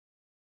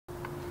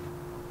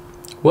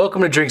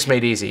Welcome to Drinks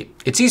Made Easy.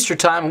 It's Easter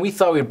time and we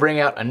thought we'd bring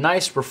out a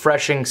nice,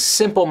 refreshing,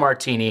 simple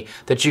martini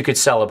that you could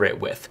celebrate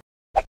with.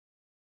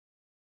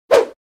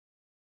 To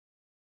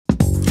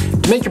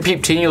make your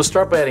peep-tini, you'll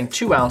start by adding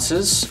 2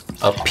 ounces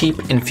of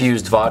Peep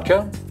Infused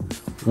Vodka,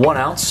 1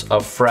 ounce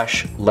of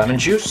fresh lemon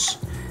juice,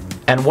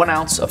 and 1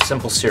 ounce of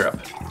simple syrup.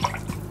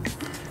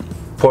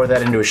 Pour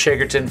that into a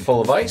shaker tin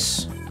full of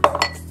ice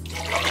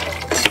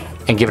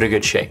and give it a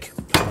good shake.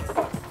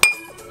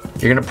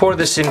 You're gonna pour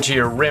this into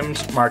your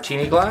rimmed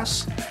martini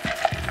glass.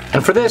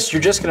 And for this,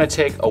 you're just gonna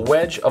take a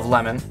wedge of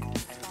lemon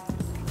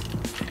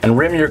and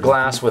rim your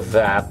glass with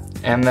that,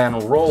 and then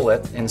roll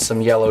it in some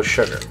yellow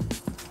sugar.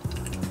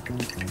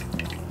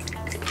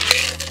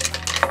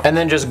 And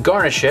then just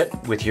garnish it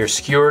with your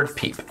skewered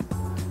peep.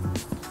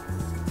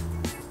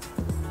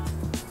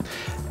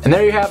 And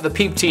there you have the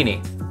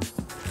peep-tini.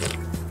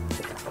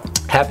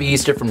 Happy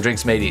Easter from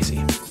Drinks Made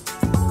Easy.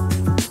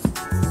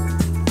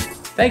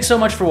 Thanks so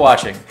much for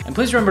watching, and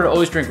please remember to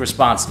always drink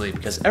responsibly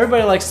because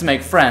everybody likes to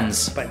make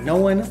friends, but no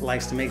one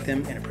likes to make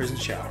them in a prison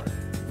shower.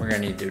 We're gonna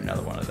need to do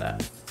another one of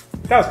that.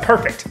 That was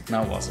perfect.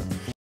 No, it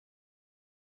wasn't.